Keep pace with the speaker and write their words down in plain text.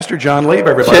Pastor John Lieb,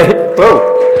 everybody.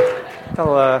 Whoa.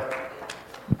 Well,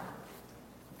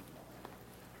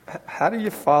 how do you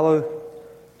follow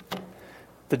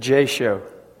the Jay Show?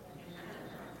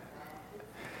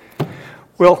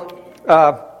 Well,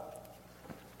 how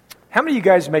many of you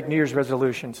guys make New Year's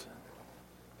resolutions?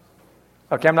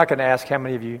 Okay, I'm not going to ask how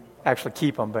many of you actually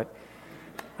keep them, but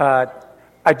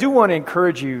I do want to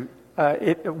encourage you.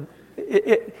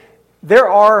 There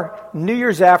are New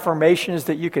Year's affirmations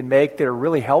that you can make that are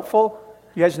really helpful.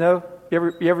 You guys know?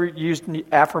 You ever used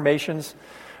affirmations?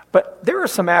 But there are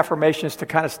some affirmations to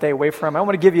kind of stay away from. I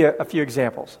want to give you a few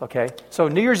examples, okay? So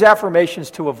New Year's affirmations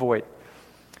to avoid.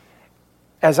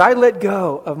 As I let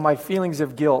go of my feelings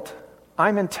of guilt,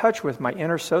 I'm in touch with my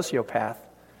inner sociopath.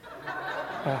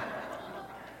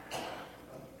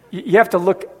 You have to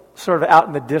look sort of out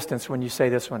in the distance when you say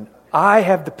this one. I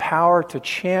have the power to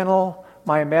channel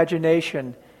my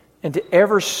imagination into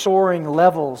ever-soaring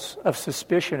levels of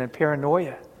suspicion and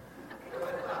paranoia.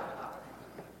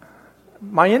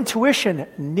 My intuition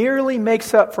nearly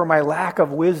makes up for my lack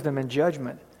of wisdom and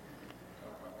judgment.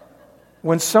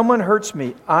 When someone hurts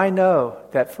me, I know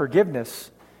that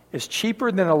forgiveness is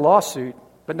cheaper than a lawsuit,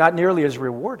 but not nearly as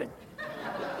rewarding.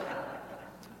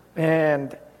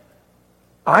 And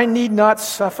I need not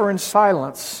suffer in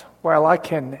silence while I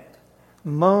can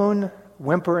moan,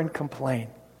 whimper, and complain.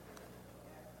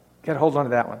 Got to hold on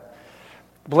to that one.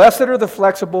 Blessed are the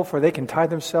flexible, for they can tie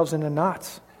themselves into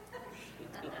knots.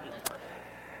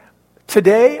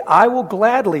 Today, I will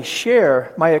gladly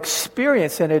share my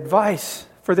experience and advice,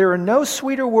 for there are no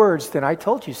sweeter words than I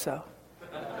told you so.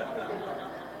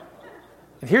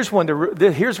 And here's one.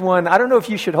 I don't know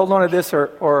if you should hold on to this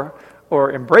or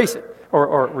embrace it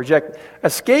or reject it.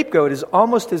 A scapegoat is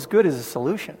almost as good as a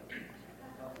solution.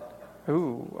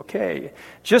 Ooh, okay.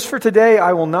 Just for today,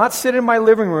 I will not sit in my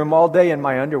living room all day in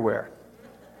my underwear.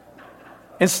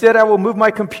 Instead, I will move my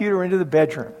computer into the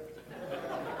bedroom.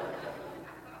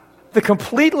 The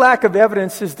complete lack of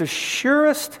evidence is the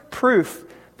surest proof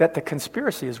that the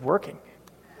conspiracy is working.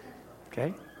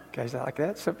 Okay? Guys like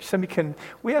that?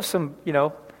 We have some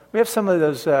of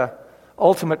those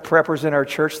ultimate preppers in our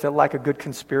church that like a good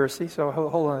conspiracy, so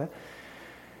hold on.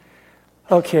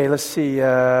 Okay, let's see.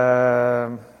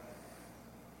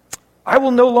 I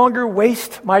will no longer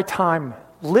waste my time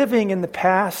living in the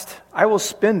past. I will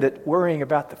spend it worrying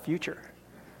about the future.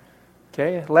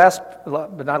 Okay, last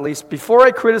but not least, before I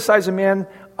criticize a man,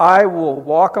 I will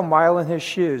walk a mile in his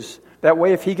shoes. That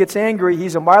way, if he gets angry,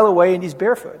 he's a mile away and he's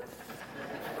barefoot.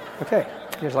 Okay,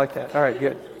 you guys like that? All right,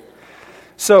 good.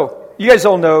 So, you guys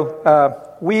all know,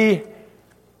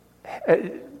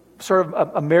 sort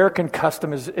of American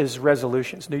custom is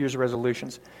resolutions, New Year's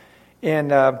resolutions.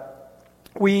 And a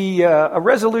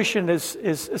resolution is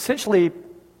essentially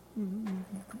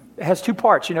has two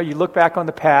parts. You know, you look back on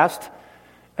the past,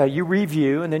 you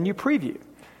review, and then you preview.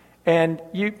 And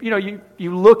you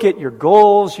look at your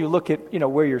goals, you look at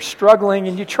where you're struggling,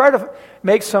 and you try to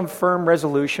make some firm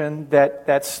resolution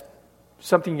that's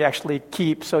something you actually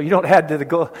keep, so you don't add to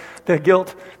the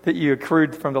guilt that you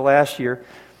accrued from the last year.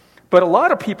 But a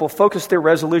lot of people focus their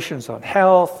resolutions on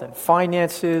health and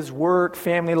finances, work,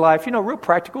 family life, real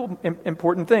practical,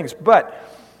 important things. But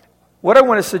what I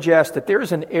want to suggest that there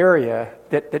is an area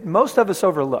that most of us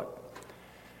overlook,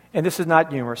 and this is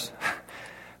not humorous,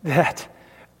 that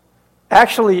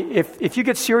actually, if you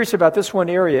get serious about this one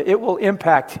area, it will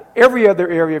impact every other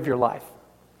area of your life.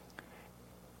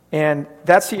 And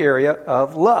that's the area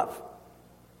of love.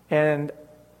 And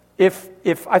if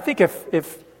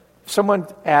someone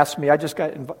asked me, I just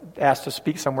got asked to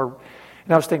speak somewhere,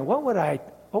 and I was thinking, what would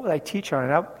I teach on?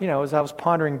 And as I was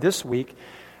pondering this week,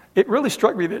 it really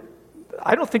struck me that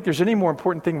I don't think there's any more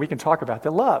important thing we can talk about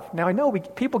than love. Now, I know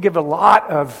people give a lot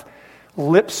of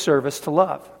lip service to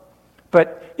love.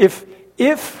 But if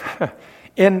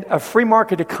in a free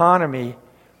market economy,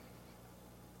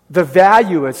 the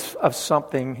value of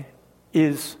something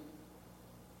is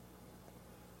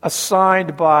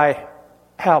assigned by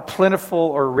how plentiful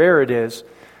or rare it is,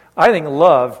 I think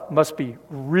love must be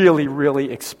really,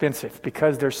 really expensive,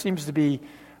 because there seems to be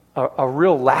a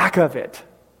real lack of it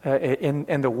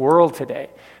in the world today.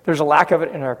 There's a lack of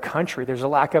it in our country. There's a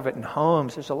lack of it in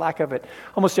homes. There's a lack of it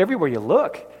almost everywhere you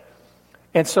look.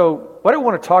 And so what I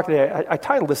want to talk today, I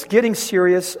titled this, Getting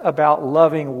Serious About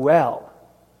Loving Well.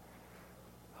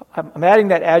 I'm adding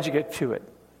that adjective to it,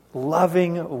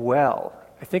 loving well.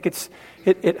 I think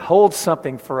it holds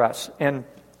something for us. And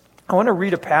I want to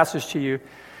read a passage to you.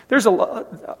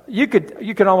 You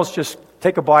could almost just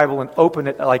take a Bible and open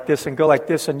it like this and go like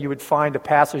this, and you would find a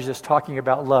passage that's talking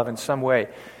about love in some way.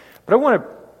 But I want to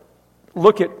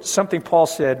look at something Paul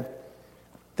said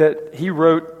that he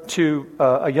wrote to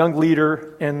a young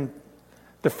leader in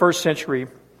the first century.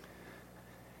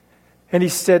 And he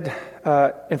said,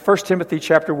 in 1 Timothy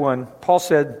chapter 1, Paul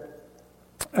said,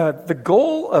 the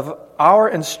goal of our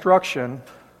instruction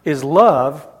is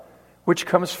love, which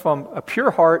comes from a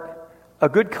pure heart, a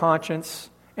good conscience,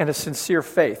 and a sincere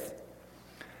faith.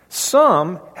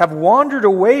 Some have wandered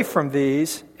away from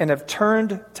these and have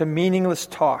turned to meaningless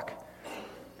talk.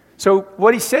 So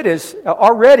what he said is,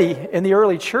 already in the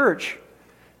early church,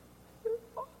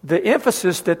 the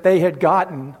emphasis that they had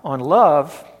gotten on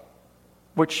love,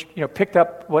 which picked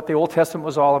up what the Old Testament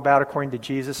was all about according to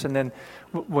Jesus, and then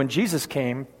when Jesus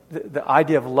came, the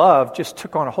idea of love just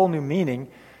took on a whole new meaning.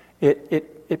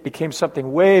 It became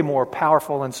something way more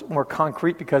powerful and more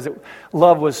concrete because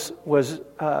love was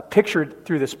pictured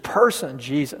through this person,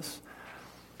 Jesus.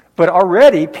 But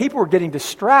already people were getting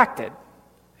distracted,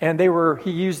 and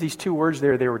he used these two words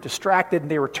there. They were distracted and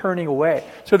they were turning away.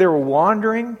 So they were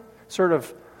wandering, sort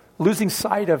of losing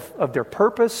sight of their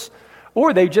purpose,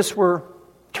 or they just were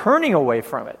turning away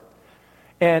from it.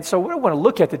 And so what I want to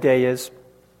look at today is,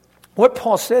 what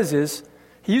Paul says is,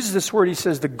 he uses this word, he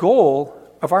says, the goal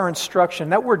of our instruction.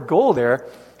 That word goal there,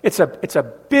 it's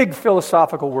a big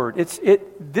philosophical word.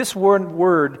 This one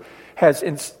word has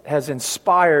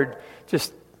inspired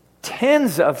just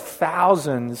tens of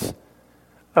thousands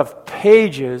of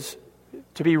pages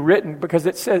to be written, because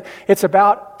it says it's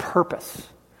about purpose.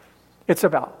 It's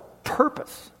about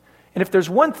purpose. And if there's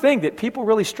one thing that people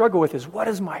really struggle with is, what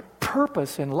is my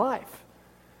purpose in life?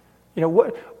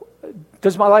 What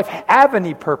does my life have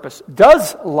any purpose?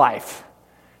 Does life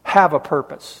have a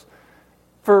purpose?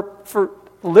 For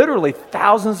literally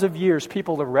thousands of years,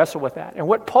 people have wrestled with that. And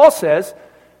what Paul says,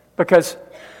 because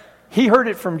he heard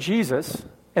it from Jesus,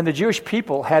 and the Jewish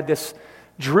people had this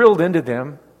drilled into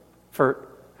them for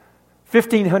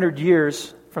 1,500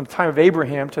 years, from the time of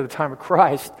Abraham to the time of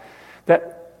Christ,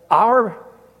 that our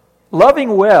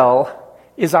loving well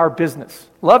is our business.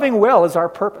 Loving well is our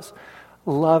purpose.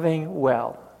 Loving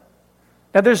well.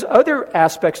 Now, there's other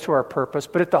aspects to our purpose,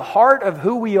 but at the heart of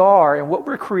who we are and what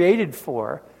we're created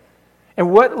for,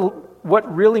 and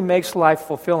what really makes life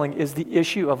fulfilling, is the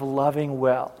issue of loving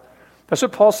well. That's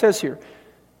what Paul says here.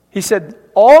 He said,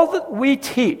 all that we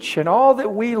teach and all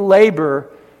that we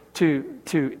labor to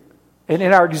and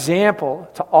in our example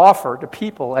to offer to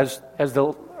people as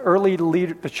the early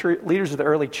leaders of the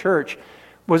early church,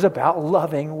 was about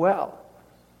loving well.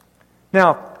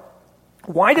 Now,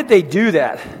 why did they do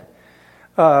that?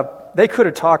 They could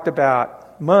have talked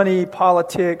about money,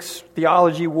 politics,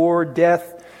 theology, war,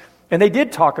 death, and they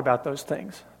did talk about those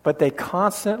things. But they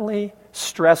constantly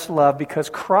stressed love because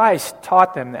Christ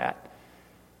taught them that.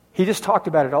 He just talked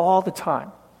about it all the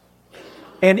time.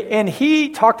 And he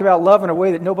talked about love in a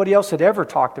way that nobody else had ever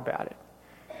talked about it.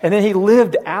 And then he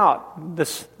lived out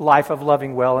this life of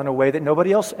loving well in a way that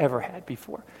nobody else ever had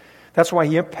before. That's why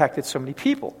he impacted so many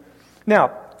people.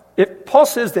 Now, if Paul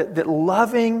says that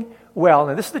loving well,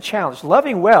 and this is the challenge,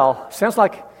 loving well sounds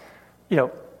like,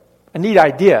 a neat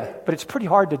idea, but it's pretty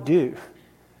hard to do.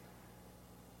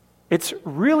 It's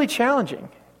really challenging.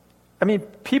 I mean,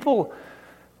 people,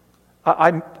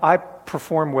 I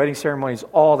perform wedding ceremonies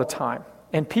all the time.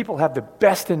 And people have the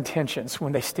best intentions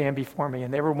when they stand before me,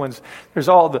 and there's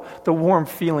all the warm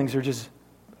feelings are just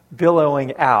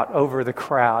billowing out over the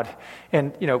crowd.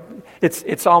 And,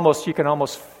 it's almost, you can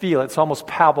almost feel it. It's almost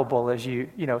palpable as you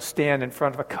stand in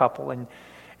front of a couple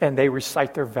and they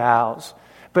recite their vows.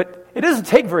 But it doesn't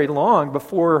take very long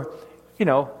before,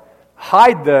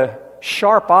 hide the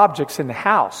sharp objects in the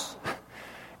house.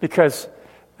 Because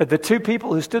the two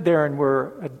people who stood there and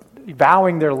were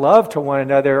vowing their love to one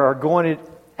another are going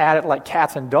at it like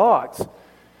cats and dogs.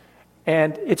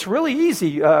 And it's really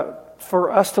easy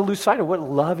for us to lose sight of what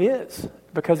love is,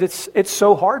 because it's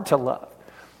so hard to love.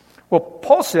 Well,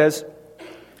 Paul says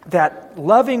that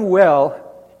loving well,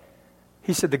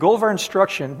 he said the goal of our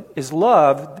instruction is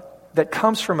love that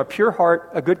comes from a pure heart,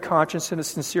 a good conscience, and a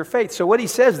sincere faith. So what he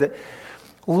says that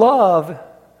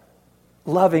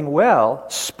loving well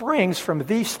springs from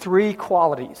these three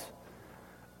qualities: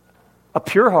 a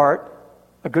pure heart,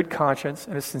 a good conscience,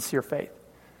 and a sincere faith.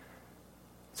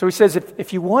 So he says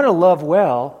if you want to love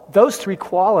well, those three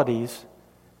qualities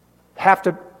have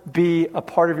to be a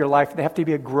part of your life. They have to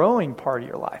be a growing part of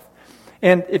your life.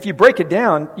 And if you break it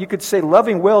down, you could say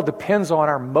loving well depends on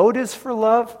our motives for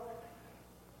love,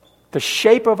 the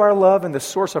shape of our love, and the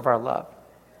source of our love.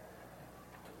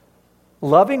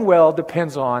 Loving well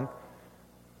depends on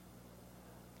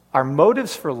our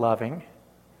motives for loving,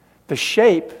 the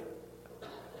shape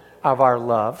of our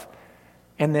love,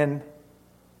 and then,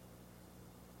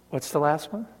 what's the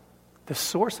last one? The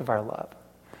source of our love.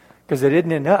 because it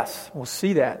isn't in us. We'll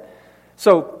see that.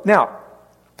 So now,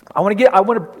 I want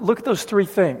to look at those three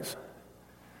things: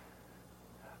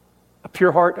 a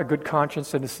pure heart, a good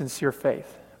conscience, and a sincere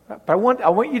faith. But I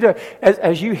want you to,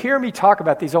 as you hear me talk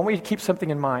about these, I want you to keep something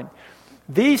in mind.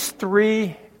 These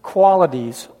three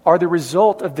qualities are the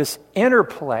result of this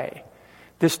interplay,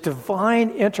 this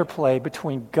divine interplay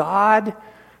between God,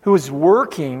 who is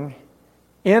working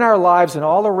in our lives and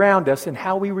all around us, and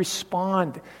how we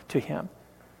respond to Him.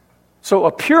 So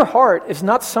a pure heart is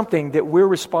not something that we're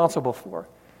responsible for,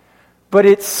 but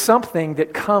it's something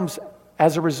that comes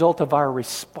as a result of our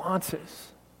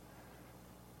responses.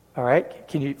 All right?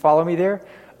 Can you follow me there?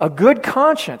 A good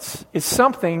conscience is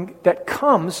something that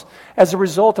comes as a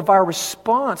result of our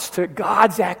response to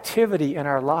God's activity in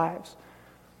our lives.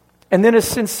 And then a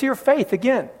sincere faith,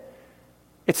 again,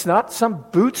 it's not some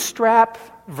bootstrap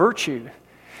virtue.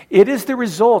 It is the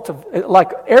result of,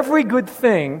 like every good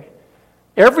thing,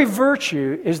 every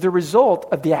virtue is the result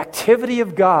of the activity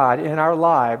of God in our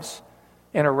lives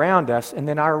and around us, and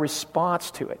then our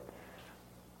response to it.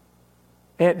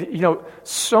 And,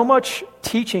 so much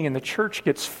teaching in the church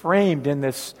gets framed in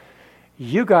this,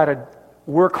 you got to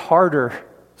work harder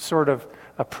sort of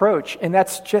approach. And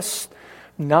that's just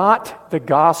not the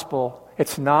gospel.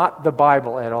 It's not the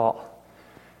Bible at all.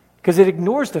 Because it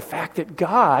ignores the fact that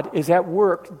God is at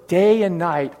work day and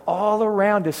night all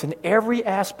around us in every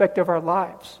aspect of our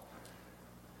lives.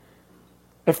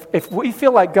 If we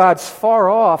feel like God's far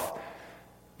off,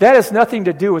 that has nothing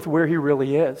to do with where He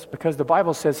really is, because the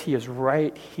Bible says He is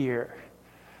right here.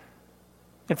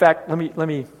 In fact,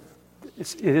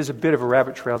 it is a bit of a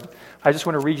rabbit trail. I just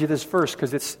want to read you this verse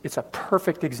because it's a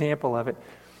perfect example of it.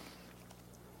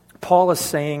 Paul is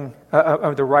saying,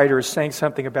 the writer is saying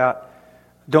something about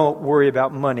don't worry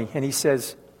about money. And he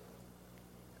says,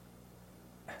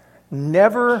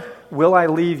 never will I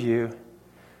leave you.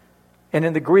 And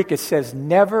in the Greek it says,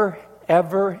 never,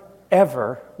 ever,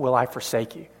 ever will I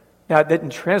forsake you. Now, it didn't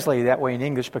translate it that way in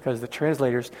English because the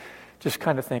translators just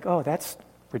kind of think, oh, that's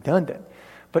redundant.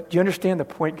 But do you understand the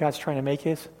point God's trying to make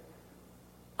is?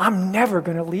 I'm never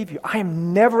going to leave you. I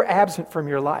am never absent from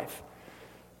your life.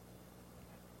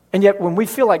 And yet when we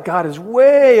feel like God is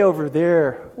way over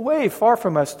there, way far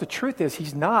from us, the truth is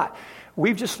He's not.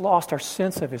 We've just lost our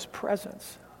sense of His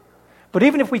presence. But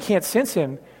even if we can't sense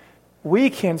Him, we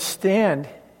can stand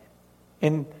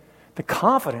in the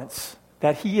confidence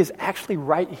that He is actually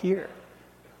right here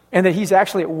and that He's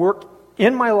actually at work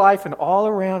in my life and all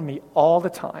around me all the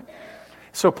time.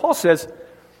 So Paul says,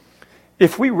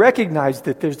 if we recognize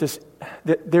that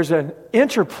there's an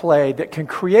interplay that can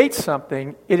create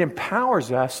something, it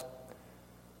empowers us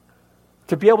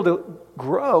to be able to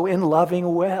grow in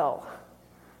loving well.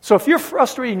 So if you're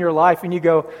frustrated in your life and you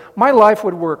go, my life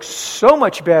would work so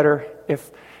much better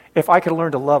if I could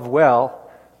learn to love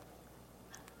well,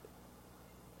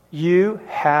 you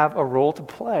have a role to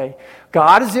play.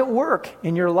 God is at work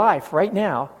in your life right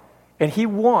now, and He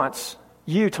wants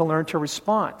you to learn to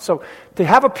respond. So to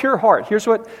have a pure heart, here's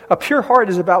what a pure heart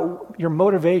is about: your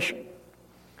motivation.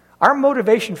 Our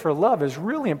motivation for love is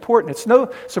really important. It's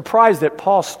no surprise that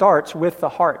Paul starts with the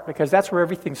heart, because that's where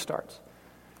everything starts.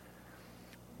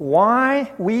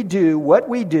 Why we do what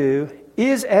we do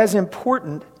is as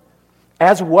important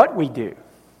as what we do.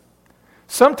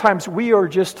 Sometimes we are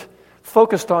just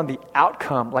focused on the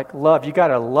outcome, like love. You got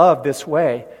to love this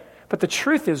way. But the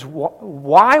truth is,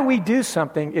 why we do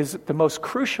something is the most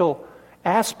crucial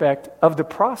aspect of the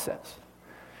process.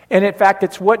 And in fact,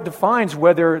 it's what defines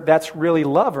whether that's really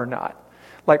love or not.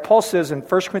 Like Paul says in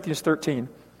 1 Corinthians 13,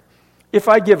 if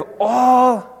I give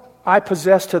all I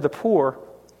possess to the poor,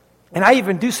 and I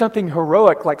even do something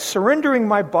heroic like surrendering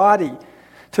my body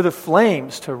to the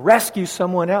flames to rescue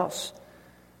someone else,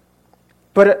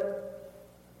 but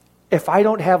if I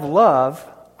don't have love,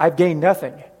 I've gained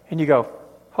nothing. And you go,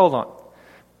 hold on,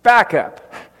 back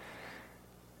up.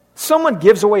 Someone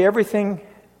gives away everything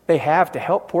they have to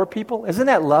help poor people. Isn't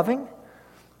that loving?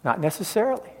 Not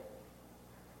necessarily.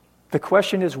 The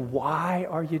question is, why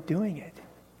are you doing it?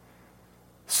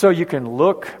 So you can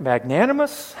look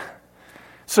magnanimous?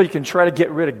 So you can try to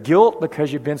get rid of guilt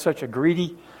because you've been such a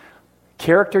greedy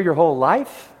character your whole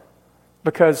life?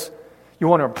 Because you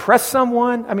want to impress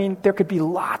someone? I mean, there could be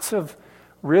lots of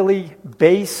really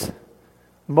base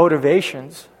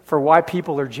motivations for why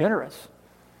people are generous.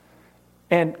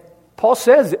 And Paul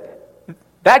says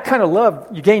that kind of love,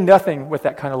 you gain nothing with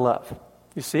that kind of love.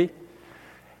 You see?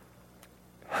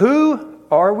 Who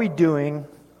are we doing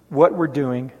what we're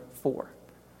doing for?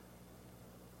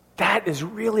 That is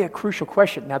really a crucial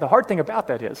question. Now, the hard thing about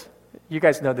that is, you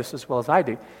guys know this as well as I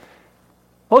do,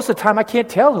 most of the time I can't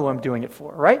tell who I'm doing it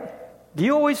for, right? Do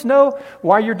you always know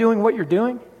why you're doing what you're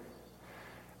doing?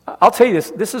 I'll tell you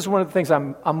this. This is one of the things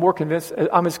I'm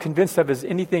as convinced of as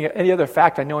any other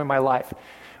fact I know in my life.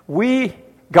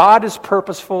 God is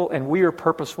purposeful, and we are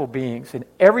purposeful beings. And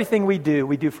everything we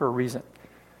do for a reason.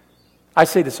 I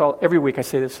say this every week. I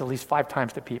say this at least 5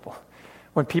 times to people.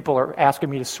 When people are asking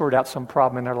me to sort out some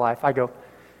problem in their life, I go,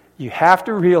 you have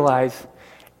to realize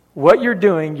what you're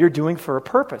doing for a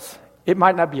purpose. It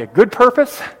might not be a good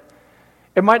purpose.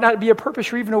 It might not be a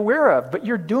purpose you're even aware of, but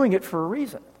you're doing it for a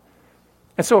reason.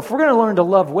 And so if we're going to learn to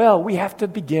love well, we have to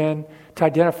begin to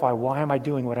identify, why am I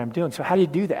doing what I'm doing? So how do you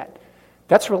do that?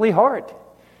 That's really hard.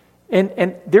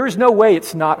 And there is no way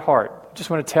it's not hard. I just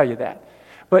want to tell you that.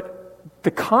 But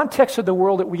the context of the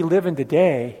world that we live in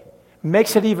today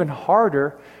makes it even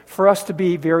harder for us to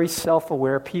be very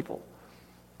self-aware people.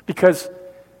 Because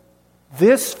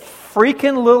this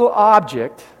freaking little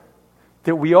object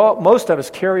that most of us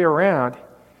carry around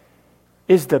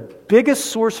is the biggest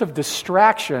source of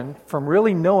distraction from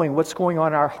really knowing what's going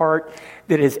on in our heart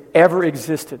that has ever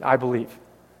existed, I believe.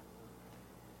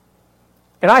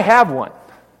 And I have one.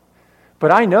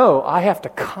 But I know I have to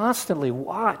constantly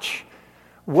watch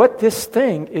what this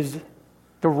thing is,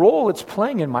 the role it's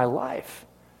playing in my life.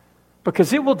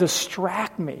 Because it will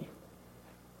distract me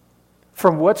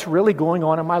from what's really going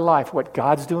on in my life, what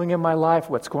God's doing in my life,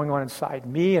 what's going on inside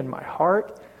me and my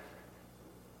heart.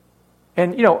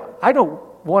 And, I don't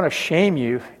want to shame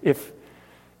you if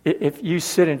you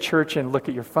sit in church and look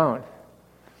at your phone.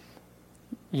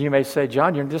 You may say,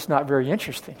 John, you're just not very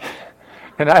interesting.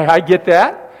 And I get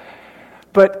that.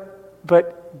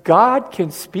 But God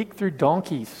can speak through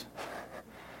donkeys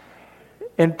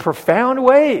in profound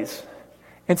ways.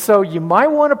 And so you might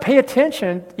want to pay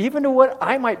attention even to what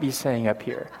I might be saying up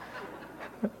here.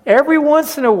 Every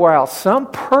once in a while,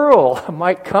 some pearl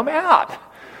might come out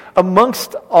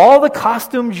amongst all the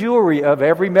costume jewelry of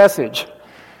every message.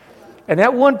 And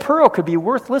that one pearl could be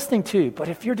worth listening to. But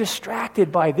if you're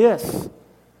distracted by this,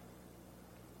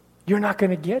 you're not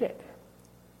going to get it.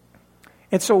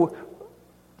 And so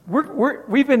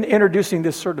we've been introducing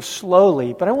this sort of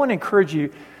slowly, but I want to encourage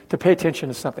you to pay attention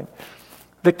to something.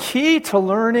 The key to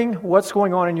learning what's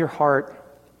going on in your heart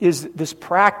is this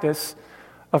practice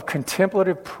of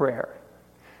contemplative prayer,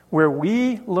 where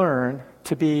we learn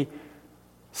to be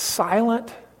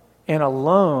silent and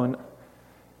alone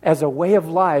as a way of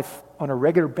life on a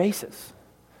regular basis.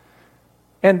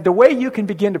 And the way you can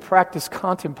begin to practice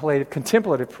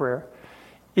contemplative prayer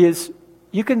is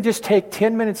you can just take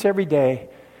 10 minutes every day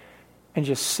and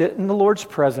just sit in the Lord's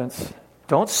presence.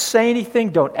 Don't say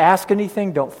anything, don't ask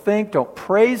anything, don't think, don't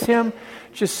praise Him.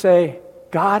 Just say,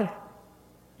 God,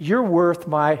 you're worth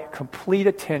my complete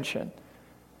attention.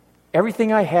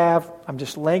 Everything I have, I'm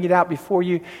just laying it out before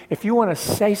you. If you want to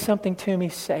say something to me,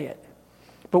 say it.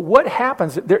 But what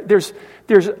happens, there's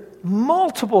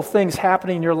multiple things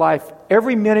happening in your life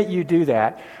every minute you do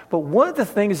that. But one of the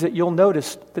things that you'll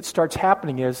notice that starts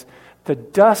happening is the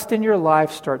dust in your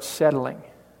life starts settling.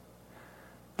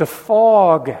 The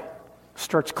fog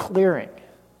starts clearing.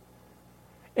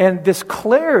 And this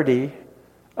clarity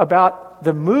about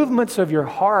the movements of your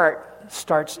heart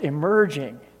starts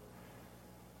emerging.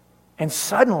 And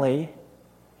suddenly,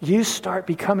 you start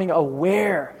becoming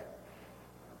aware.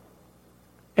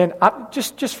 And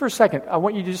just for a second, I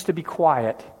want you just to be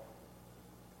quiet.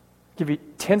 I'll give you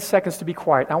 10 seconds to be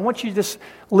quiet. I want you to just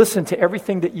listen to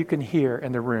everything that you can hear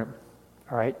in the room.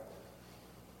 All right?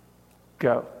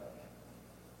 Go.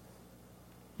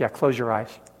 Yeah, close your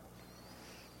eyes.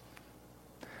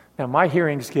 Now, my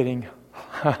hearing's getting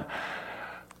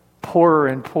poorer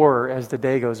and poorer as the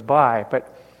day goes by,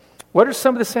 but what are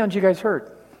some of the sounds you guys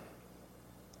heard?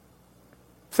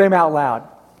 Say them out loud.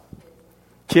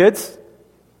 Kids?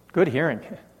 Good hearing.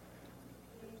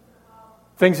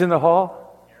 Things in the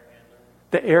hall?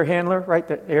 The air handler, right?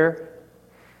 The air.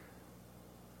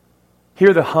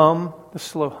 Hear the hum, the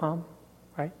slow hum,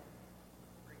 right?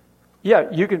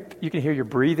 Yeah, you can hear your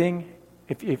breathing.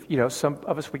 If some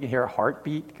of us, we can hear a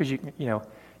heartbeat because you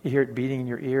hear it beating in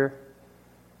your ear.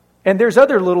 And there's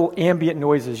other little ambient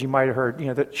noises you might have heard,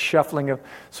 the shuffling of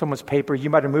someone's paper. You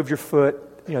might have moved your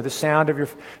foot, the sound of your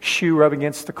shoe rubbing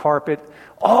against the carpet.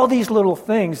 All these little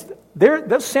things,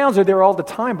 those sounds are there all the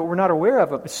time, but we're not aware of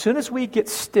them. As soon as we get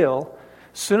still,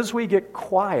 as soon as we get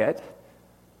quiet,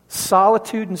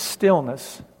 solitude and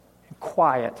stillness and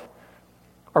quiet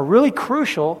are really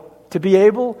crucial to be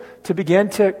able to begin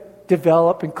to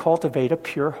develop and cultivate a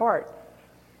pure heart.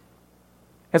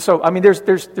 And so,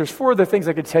 there's 4 other things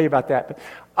I could tell you about that. But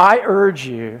I urge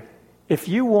you, if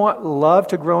you want love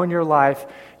to grow in your life,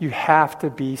 you have to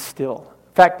be still.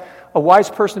 In fact, a wise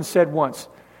person said once,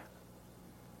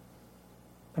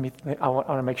 I want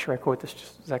to make sure I quote this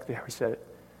just exactly how he said it.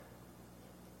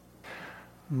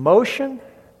 Motion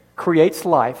creates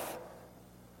life.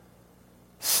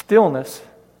 Stillness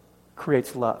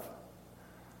creates love.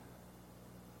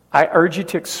 I urge you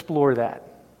to explore that,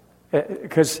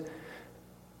 because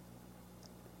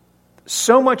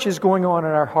so much is going on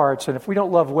in our hearts, and if we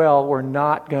don't love well, we're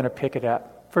not going to pick it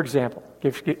up. For example,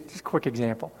 just a quick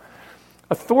example.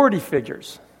 Authority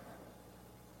figures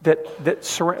that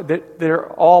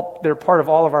they're part of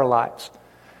all of our lives.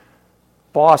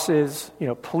 Bosses,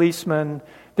 policemen,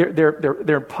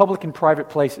 they're in public and private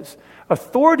places.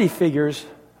 Authority figures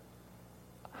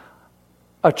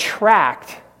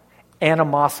attract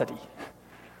animosity,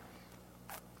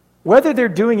 whether they're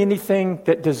doing anything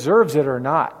that deserves it or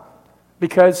not.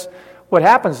 Because what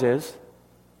happens is,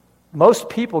 most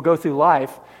people go through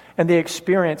life and they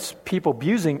experience people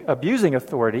abusing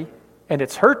authority, and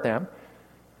it's hurt them.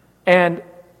 And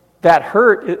that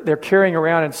hurt, they're carrying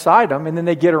around inside them, and then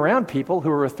they get around people who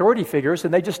are authority figures,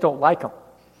 and they just don't like them.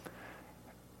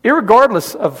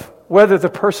 Irregardless of whether the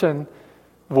person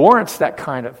warrants that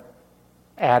kind of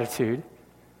attitude,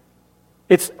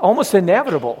 it's almost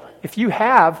inevitable. If you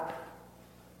have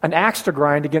an axe to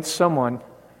grind against someone,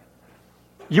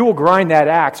 you will grind that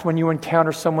axe when you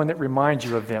encounter someone that reminds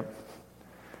you of them.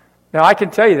 Now, I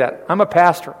can tell you that. I'm a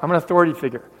pastor. I'm an authority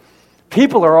figure.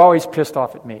 People are always pissed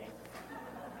off at me.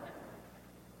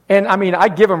 And I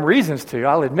give them reasons to,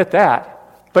 I'll admit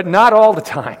that, but not all the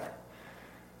time.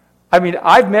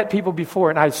 I've met people before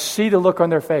and I see the look on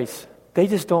their face. They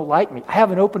just don't like me. I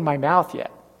haven't opened my mouth yet.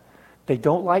 They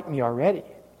don't like me already.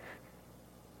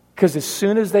 Because as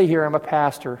soon as they hear I'm a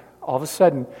pastor, all of a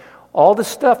sudden, all the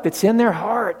stuff that's in their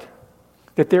heart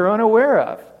that they're unaware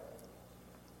of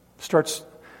starts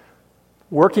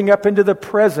working up into the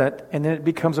present, and then it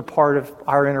becomes a part of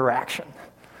our interaction.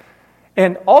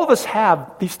 And all of us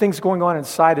have these things going on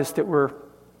inside us that we're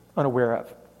unaware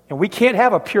of. And we can't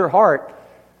have a pure heart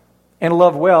and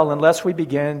love well unless we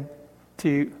begin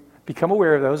to become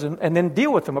aware of those and then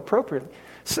deal with them appropriately.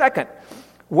 Second,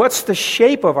 what's the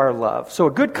shape of our love? So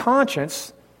a good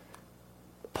conscience,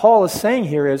 Paul is saying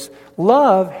here, is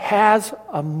love has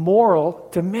a moral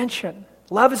dimension.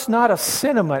 Love is not a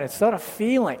sentiment. It's not a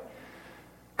feeling.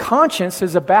 Conscience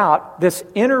is about this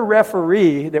inner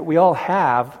referee that we all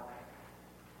have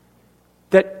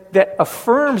that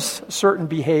affirms certain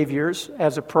behaviors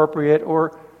as appropriate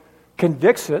or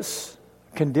convicts us,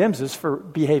 condemns us for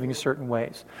behaving certain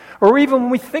ways. Or even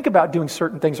when we think about doing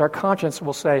certain things, our conscience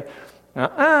will say,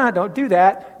 don't do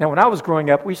that. Now, when I was growing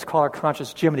up, we used to call our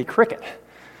conscience Jiminy Cricket.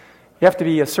 You have to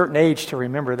be a certain age to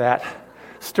remember that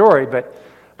story, but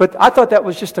I thought that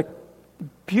was just a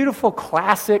beautiful,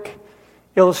 classic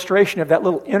illustration of that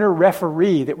little inner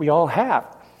referee that we all have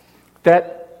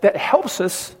that helps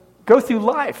us go through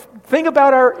life. Thing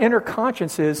about our inner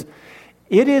conscience is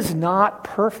it is not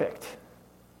perfect.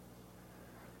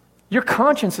 Your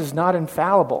conscience is not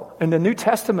infallible. And the New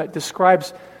Testament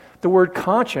describes the word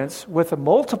conscience with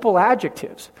multiple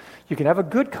adjectives. You can have a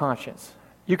good conscience.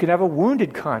 You can have a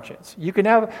wounded conscience. You can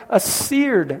have a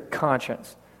seared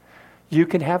conscience. You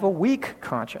can have a weak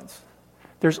conscience.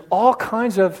 There's all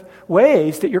kinds of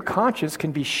ways that your conscience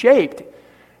can be shaped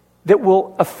that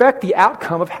will affect the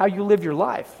outcome of how you live your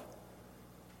life.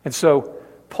 And so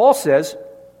Paul says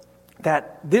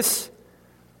that this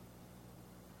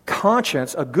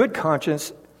conscience, a good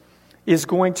conscience, is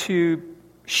going to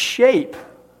shape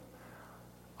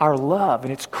our love.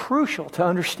 And it's crucial to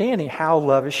understanding how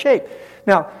love is shaped.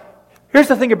 Now, here's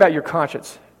the thing about your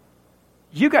conscience.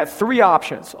 You got three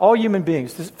options. All human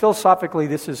beings, philosophically,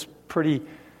 this is pretty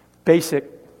basic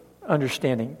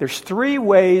understanding. There's three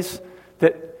ways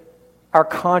that our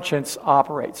conscience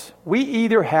operates. We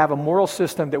either have a moral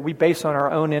system that we base on our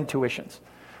own intuitions,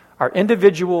 our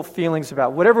individual feelings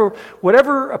about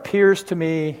whatever appears to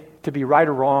me to be right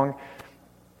or wrong.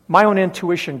 My own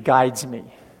intuition guides me.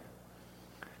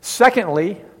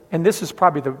 Secondly, and this is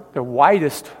probably the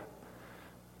widest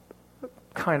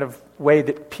kind of way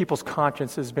that people's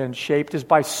conscience has been shaped, is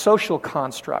by social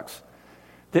constructs.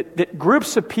 That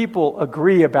groups of people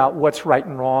agree about what's right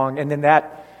and wrong, and then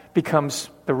that becomes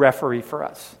the referee for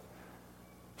us.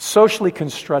 Socially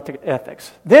constructed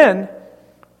ethics. Then,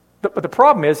 but the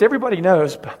problem is, everybody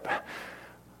knows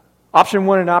option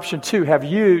 1 and option 2 have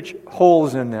huge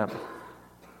holes in them.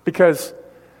 Because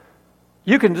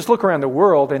you can just look around the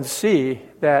world and see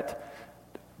that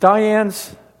Diane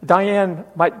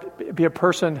might be a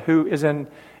person who is in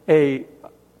a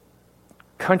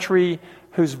country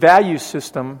whose value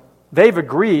system, they've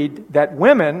agreed that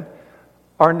women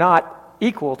are not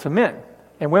equal to men,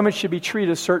 and women should be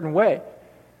treated a certain way.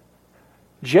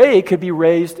 Jay could be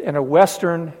raised in a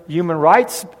Western human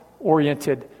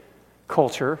rights-oriented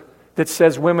culture that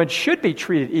says women should be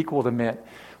treated equal to men.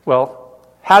 Well,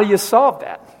 how do you solve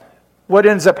that? What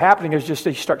ends up happening is just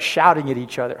you start shouting at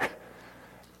each other.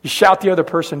 You shout the other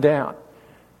person down.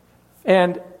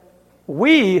 And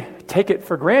we take it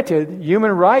for granted.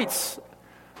 Human rights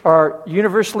are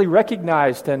universally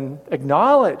recognized and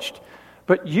acknowledged.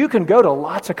 But you can go to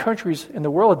lots of countries in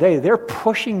the world today. They're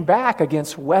pushing back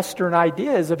against Western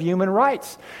ideas of human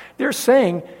rights. They're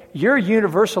saying your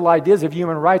universal ideas of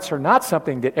human rights are not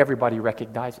something that everybody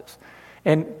recognizes.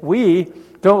 And we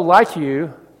don't like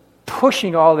you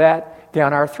pushing all that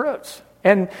down our throats.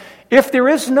 And if there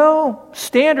is no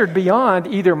standard beyond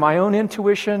either my own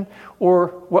intuition or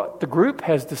what the group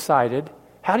has decided,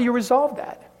 how do you resolve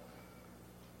that?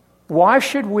 Why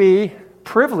should we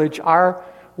privilege our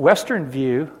Western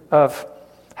view of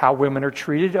how women are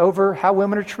treated over how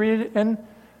women are treated in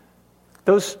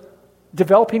those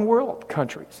developing world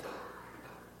countries?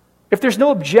 If there's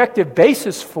no objective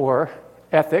basis for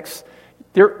ethics,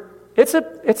 it's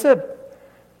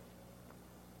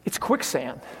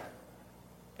quicksand.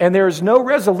 And there is no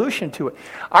resolution to it.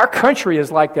 Our country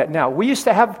is like that now. We used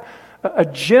to have a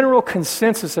general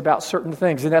consensus about certain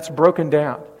things, and that's broken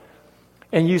down.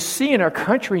 And you see in our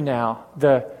country now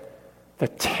the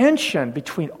tension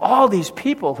between all these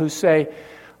people who say,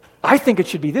 I think it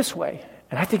should be this way,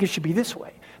 and I think it should be this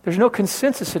way. There's no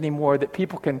consensus anymore that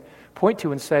people can point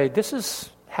to and say, this is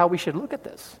how we should look at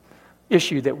this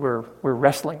issue that we're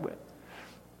wrestling with.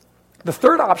 The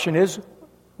third option is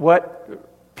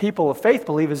what people of faith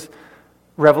believe is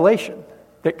revelation.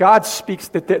 That God speaks,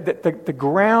 that the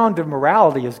ground of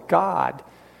morality is God,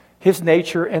 His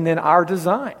nature, and then our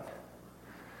design.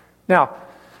 Now,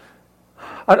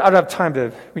 I don't have time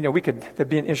to, that'd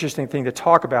be an interesting thing to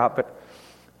talk about, but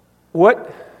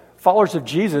what followers of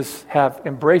Jesus have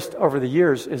embraced over the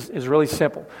years is really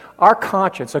simple. Our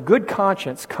conscience, a good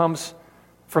conscience, comes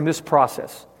from this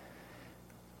process.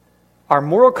 Our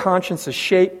moral conscience is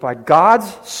shaped by God's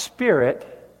Spirit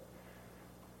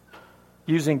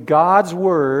using God's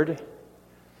Word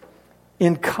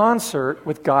in concert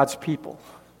with God's people.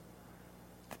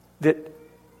 That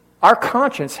our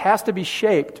conscience has to be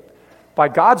shaped by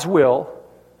God's will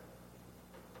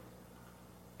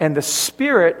and the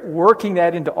Spirit working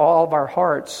that into all of our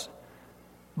hearts.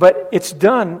 But it's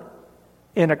done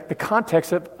in the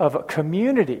context of a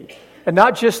community. And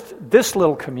not just this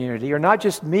little community, or not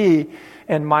just me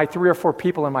and my 3 or 4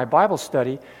 people in my Bible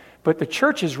study, but the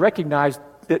church has recognized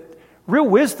that real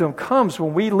wisdom comes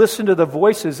when we listen to the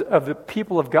voices of the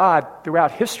people of God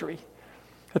throughout history,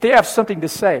 that they have something to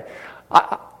say.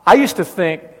 I used to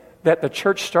think that the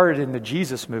church started in the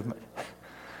Jesus movement.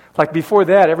 Like before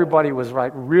that, everybody was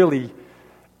like really,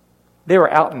 they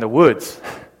were out in the woods.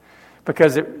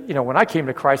 Because when I came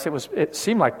to Christ, it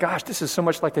seemed like, gosh, this is so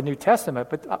much like the New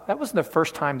Testament. But that wasn't the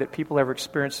first time that people ever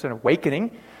experienced an awakening.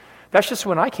 That's just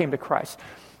when I came to Christ.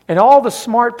 And all the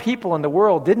smart people in the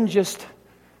world they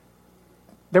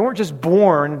weren't just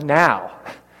born now.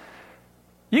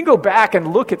 You can go back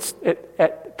and look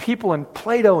at people in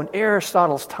Plato and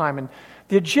Aristotle's time, and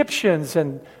the Egyptians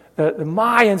and the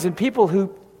Mayans, and people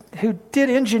who did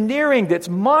engineering that's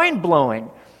mind-blowing.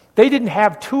 They didn't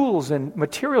have tools and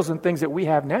materials and things that we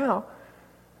have now,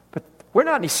 but we're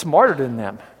not any smarter than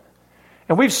them.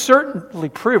 And we've certainly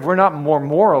proved we're not more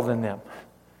moral than them.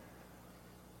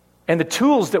 And the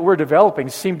tools that we're developing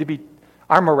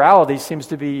our morality seems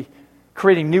to be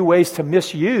creating new ways to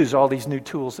misuse all these new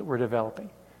tools that we're developing.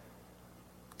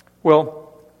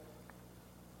 Well,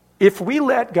 if we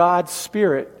let God's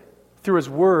Spirit, through His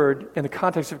Word, in the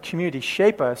context of community,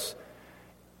 shape us,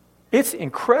 it's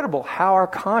incredible how our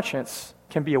conscience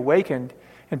can be awakened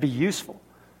and be useful.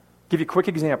 I'll give you a quick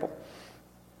example.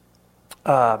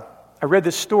 I read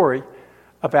this story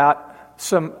about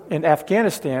in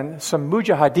Afghanistan, some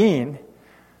mujahideen,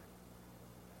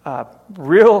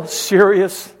 real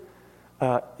serious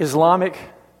Islamic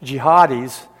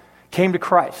jihadis, came to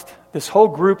Christ. This whole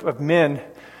group of men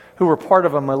who were part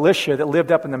of a militia that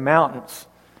lived up in the mountains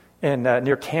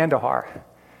near Kandahar.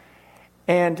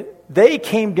 And they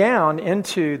came down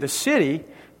into the city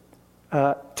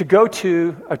to go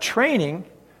to a training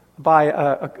by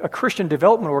a Christian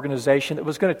development organization that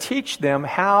was going to teach them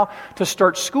how to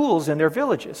start schools in their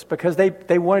villages, because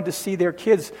they wanted to see their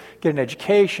kids get an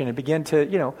education and begin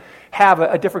to, have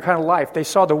a different kind of life. They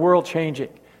saw the world changing.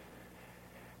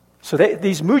 So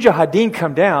these mujahideen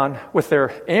come down with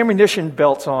their ammunition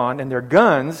belts on and their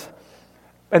guns,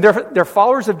 and they're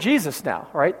followers of Jesus now,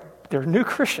 right? They're new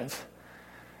Christians.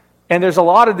 And there's a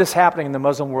lot of this happening in the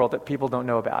Muslim world that people don't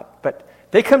know about. But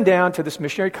They come down to this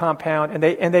missionary compound,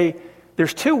 and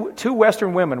there's two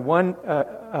Western women, one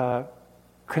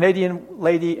Canadian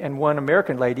lady and one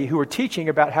American lady, who are teaching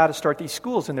about how to start these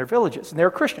schools in their villages, and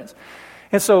they're Christians.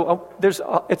 And so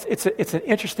it's an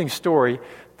interesting story,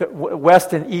 the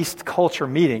West and East culture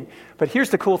meeting. But here's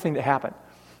the cool thing that happened.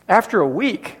 After a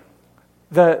week,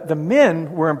 the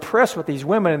men were impressed with these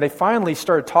women, and they finally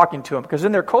started talking to them, because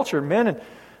in their culture, men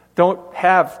don't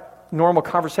have normal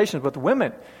conversations with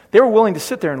women. They were willing to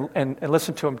sit there and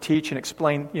listen to them teach and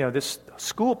explain, this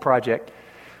school project.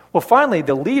 Well, finally,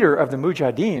 the leader of the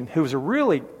Mujahideen,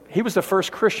 he was the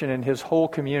first Christian in his whole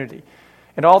community,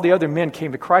 and all the other men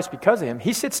came to Christ because of him.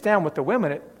 He sits down with the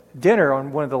women at dinner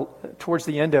towards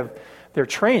the end of their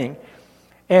training,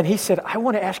 and he said, "I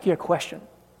want to ask you a question."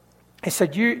 He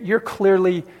said, "You're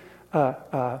clearly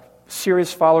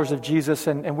serious followers of Jesus,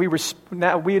 and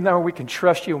we know we can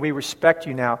trust you and we respect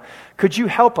you now. Could you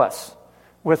help us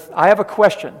I have a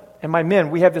question, and my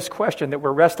men, we have this question that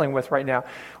we're wrestling with right now.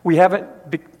 We've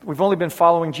only been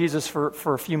following Jesus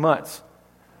for a few months,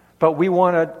 but we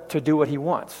want to do what he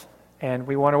wants, and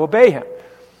we want to obey him.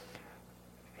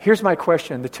 Here's my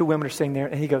question." The two women are sitting there,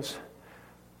 and he goes,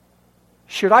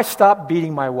 "Should I stop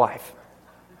beating my wife?"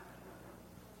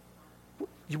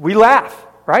 We laugh,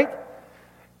 right?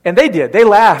 And they did. They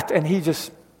laughed, and he's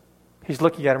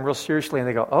looking at him real seriously, and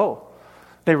they go, "Oh."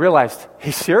 They realized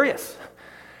he's serious.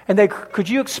 And "Could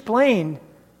you explain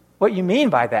what you mean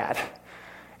by that?"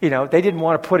 They didn't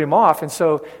want to put him off, and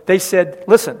so they said,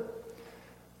 "Listen,"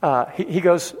 he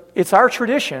goes, "it's our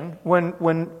tradition when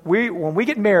we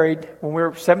get married, when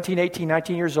we're 17, 18,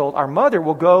 19 years old, our mother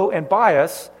will go and buy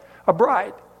us a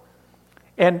bride.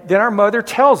 And then our mother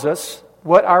tells us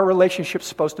what our relationship's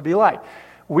supposed to be like.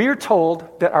 We're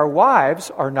told that our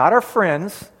wives are not our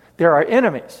friends, they're our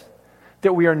enemies.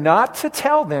 That we are not to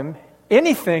tell them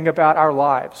anything about our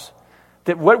lives.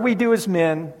 That what we do as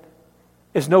men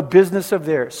is no business of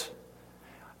theirs.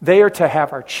 They are to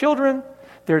have our children,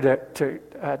 they're to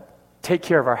take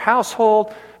care of our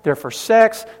household, they're for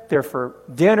sex, they're for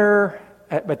dinner,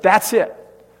 but that's it.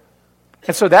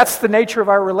 And so that's the nature of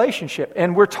our relationship.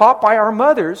 And we're taught by our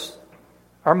mothers.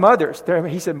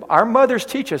 He said, our mothers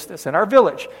teach us this in our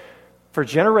village for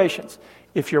generations.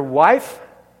 If your wife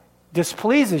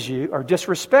displeases you or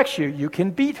disrespects you, you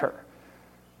can beat her.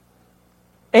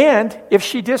 And if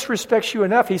she disrespects you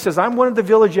enough," he says, "I'm one of the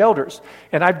village elders,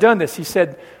 and I've done this." He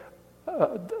said,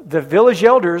 "The village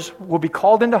elders will be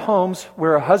called into homes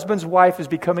where a husband's wife is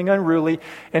becoming unruly,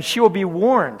 and she will be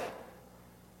warned.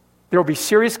 There will be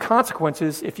serious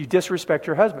consequences if you disrespect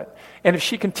your husband. And if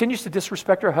she continues to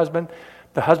disrespect her husband,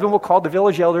 the husband will call the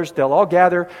village elders. They'll all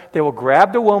gather. They will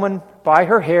grab the woman by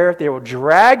her hair. They will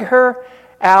drag her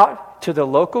out to the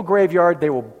local graveyard. They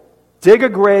will dig a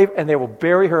grave, and they will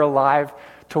bury her alive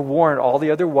to warn all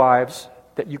the other wives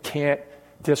that you can't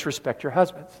disrespect your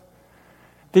husbands."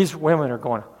 These women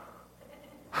are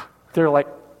they're like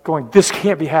going, "This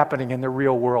can't be happening in the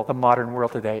real world, the modern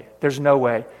world today. There's no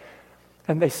way."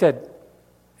 And they said,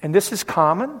 "And this is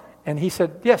common?" And he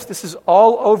said, "Yes, this is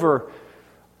all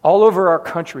over our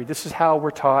country. This is how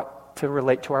we're taught to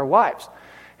relate to our wives."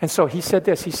 And so he said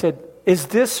this, he said, "Is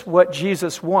this what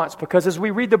Jesus wants?" Because as we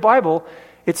read the Bible,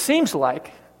 it seems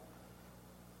like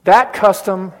that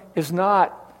custom is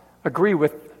not agree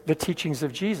with the teachings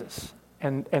of Jesus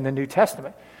and the New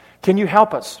Testament. Can you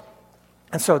help us?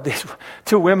 And so these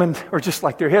two women were just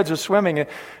like their heads are swimming,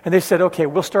 and they said, "Okay,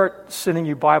 we'll start sending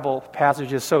you Bible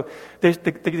passages." So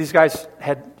these guys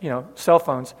had cell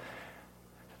phones.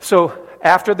 So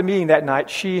after the meeting that night,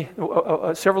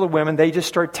 several of the women, they just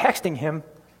started texting him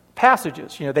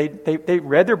passages. They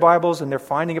read their Bibles, and they're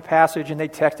finding a passage, and they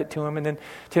text it to him, and then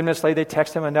 10 minutes later, they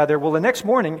text him another. Well, the next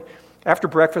morning, after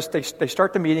breakfast, they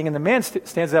start the meeting, and the man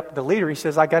stands up, the leader, he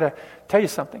says, "I got to tell you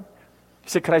something." He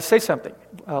said, "Could I say something?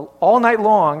 All night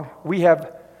long, we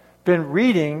have been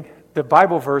reading the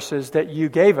Bible verses that you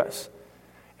gave us,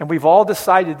 and we've all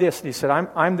decided this." And he said,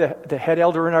 I'm the head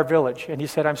elder in our village, and he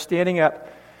said, "I'm standing up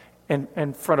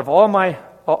in front of all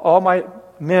my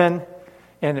men,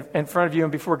 and in front of you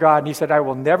and before God," and he said, "I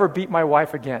will never beat my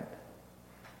wife again.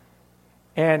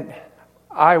 And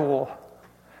I will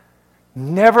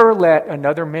never let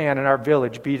another man in our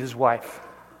village beat his wife.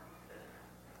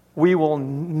 We will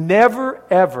never,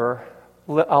 ever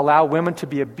allow women to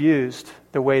be abused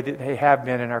the way that they have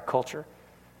been in our culture."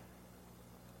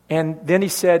 And then he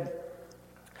said,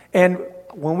 "And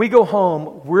when we go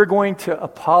home, we're going to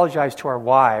apologize to our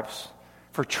wives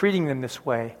for treating them this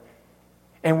way.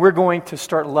 And we're going to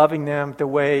start loving them the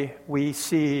way we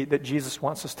see that Jesus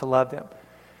wants us to love them.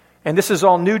 And this is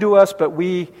all new to us, but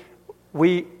we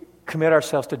commit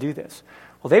ourselves to do this."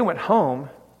 Well, they went home,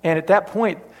 and at that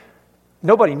point,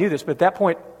 nobody knew this, but at that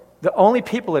point, the only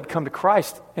people that had come to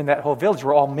Christ in that whole village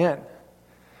were all men.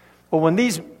 Well, when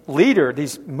these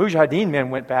Mujahideen men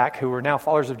went back, who were now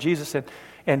followers of Jesus,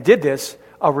 and did this,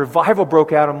 a revival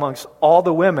broke out amongst all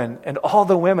the women, and all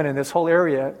the women in this whole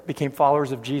area became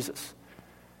followers of Jesus.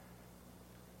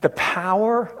 The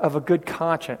power of a good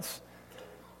conscience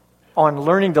on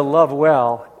learning to love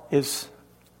well is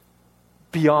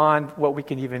beyond what we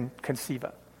can even conceive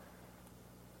of.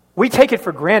 We take it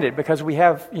for granted because we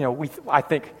have, I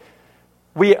think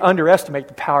we underestimate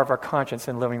the power of our conscience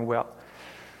in living well.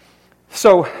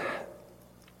 So,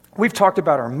 we've talked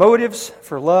about our motives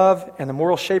for love and the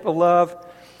moral shape of love,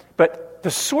 but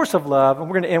the source of love, and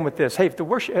we're going to end with this. Hey, if the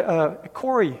worship,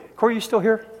 Corey, you still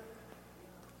here?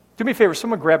 Do me a favor,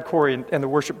 someone grab Corey and the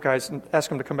worship guys and ask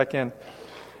them to come back in.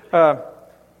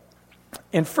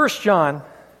 In 1 John,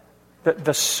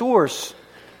 the source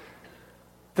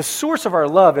of our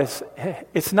love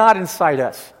it's not inside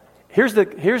us. Here's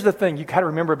the thing you got to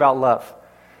remember about love.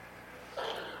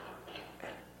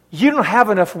 You don't have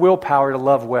enough willpower to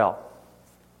love well.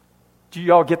 Do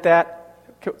you all get that?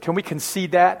 Can we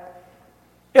concede that?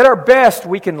 At our best,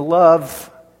 we can love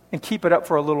and keep it up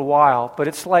for a little while, but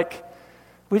it's like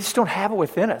we just don't have it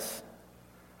within us.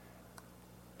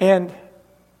 And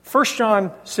 1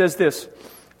 John says this,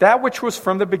 that which was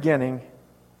from the beginning,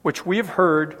 which we have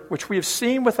heard, which we have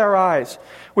seen with our eyes,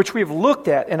 which we have looked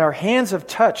at and our hands have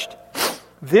touched,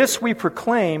 this we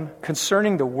proclaim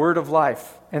concerning the word of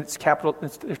life. And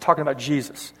they're talking about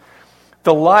Jesus.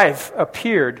 The life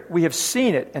appeared, we have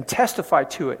seen it and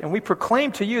testified to it, and we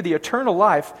proclaim to you the eternal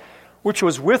life which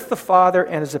was with the Father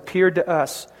and has appeared to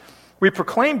us. We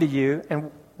proclaim to you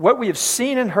and what we have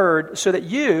seen and heard so that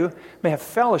you may have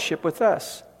fellowship with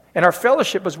us. And our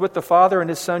fellowship is with the Father and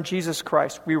His Son, Jesus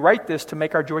Christ. We write this to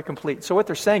make our joy complete. So what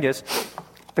they're saying is,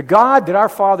 the God that our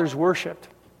fathers worshipped,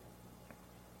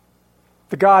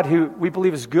 the God who we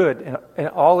believe is good in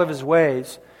all of His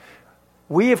ways,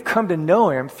 we have come to know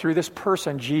Him through this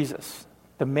person, Jesus,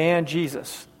 the man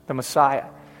Jesus, the Messiah.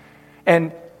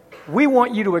 And we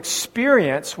want you to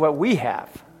experience what we have.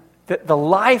 The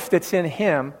life that's in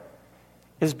Him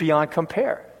is beyond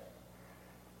compare.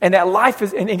 And that life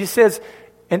is, and He says,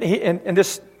 and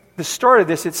the start of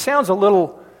this, it sounds a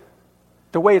little,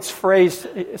 the way it's phrased,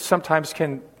 sometimes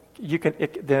the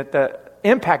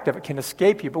impact of it can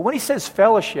escape you. But when He says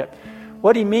fellowship,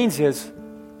 what He means is,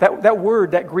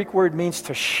 that Greek word means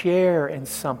to share in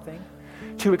something,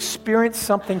 to experience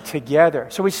something together.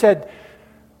 So He said,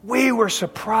 we were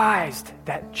surprised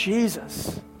that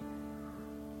Jesus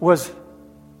was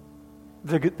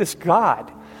this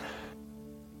God.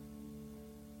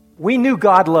 We knew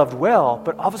God loved well,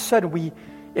 but all of a sudden we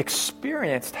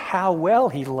experienced how well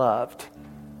He loved.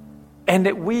 And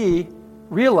that we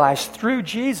realized through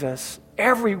Jesus,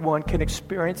 everyone can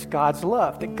experience God's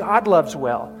love, that God loves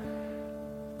well.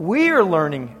 We are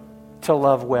learning to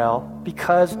love well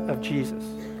because of Jesus.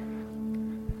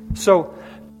 So,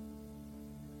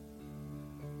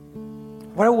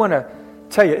 what I want to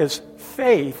tell you is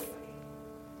faith,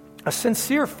 a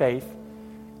sincere faith,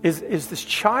 is this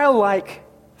childlike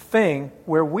thing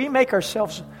where we make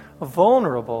ourselves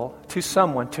vulnerable to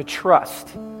someone, to trust,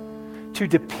 to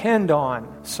depend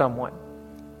on someone.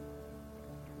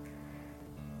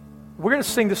 We're going to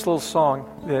sing this little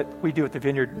song that we do at the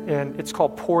Vineyard, and it's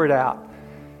called Pour It Out.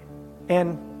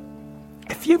 And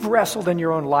if you've wrestled in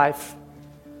your own life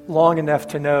long enough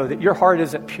to know that your heart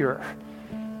isn't pure,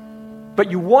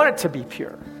 but you want it to be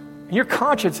pure, and your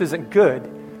conscience isn't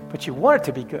good, but you want it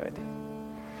to be good,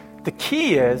 the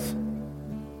key is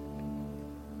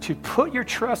to put your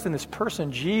trust in this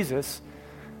person, Jesus,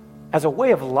 as a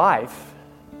way of life,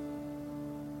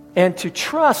 and to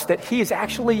trust that He is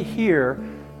actually here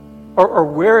or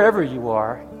wherever you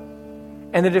are,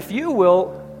 and that if you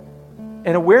will,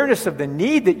 in awareness of the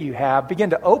need that you have, begin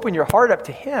to open your heart up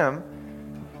to Him,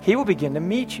 He will begin to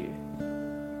meet you.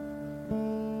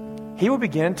 He will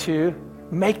begin to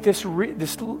make this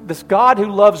God who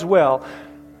loves well,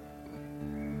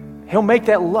 He'll make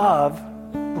that love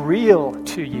real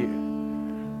to you.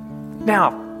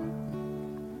 Now,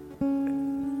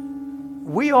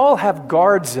 we all have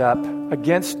guards up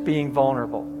against being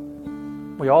vulnerable.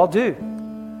 We all do.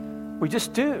 We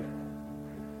just do.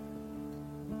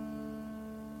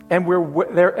 And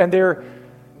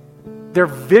they're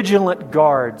vigilant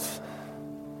guards.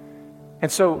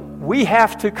 And so we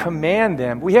have to command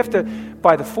them. We have to,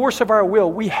 by the force of our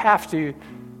will, we have to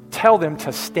tell them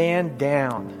to stand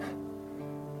down.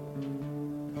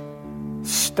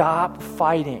 Stop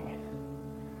fighting.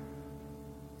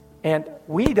 And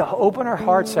we need to open our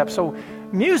hearts up. So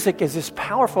music is this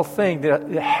powerful thing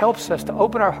that helps us to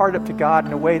open our heart up to God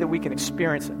in a way that we can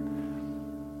experience it.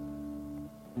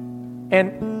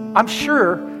 And I'm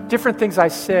sure different things I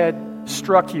said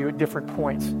struck you at different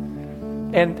points.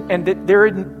 And that there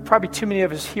are probably too many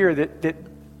of us here that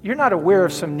you're not aware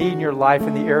of some need in your life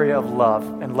in the area of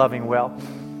love and loving well.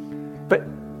 But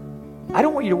I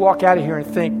don't want you to walk out of here and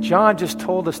think, John just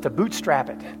told us to bootstrap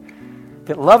it.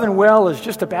 That loving well is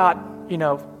just about,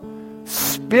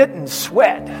 spit and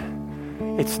sweat.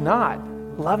 It's not.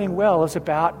 Loving well is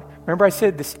about, remember I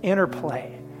said this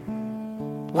interplay.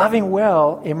 Loving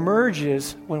well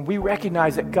emerges when we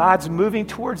recognize that God's moving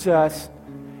towards us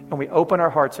and we open our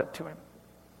hearts up to Him.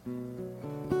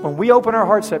 When we open our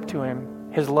hearts up to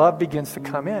Him, His love begins to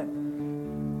come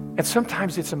in. And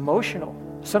sometimes it's emotional.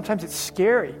 Sometimes it's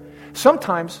scary.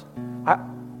 Sometimes, I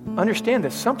understand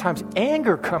this, sometimes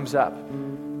anger comes up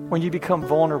when you become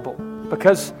vulnerable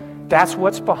because that's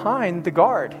what's behind the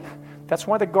guard. That's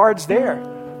why the guard's there.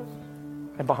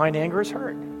 And behind anger is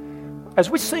hurt. As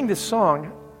we sing this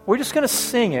song, we're just going to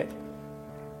sing it.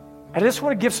 I just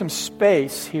want to give some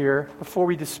space here before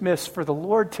we dismiss for the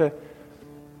Lord to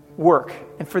work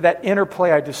and for that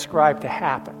interplay I described to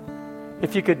happen.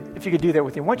 If you could do that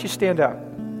with me, why don't you stand up?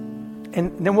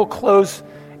 And then we'll close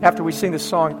after we sing this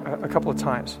song a couple of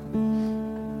times.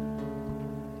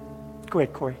 Go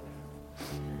ahead, Corey.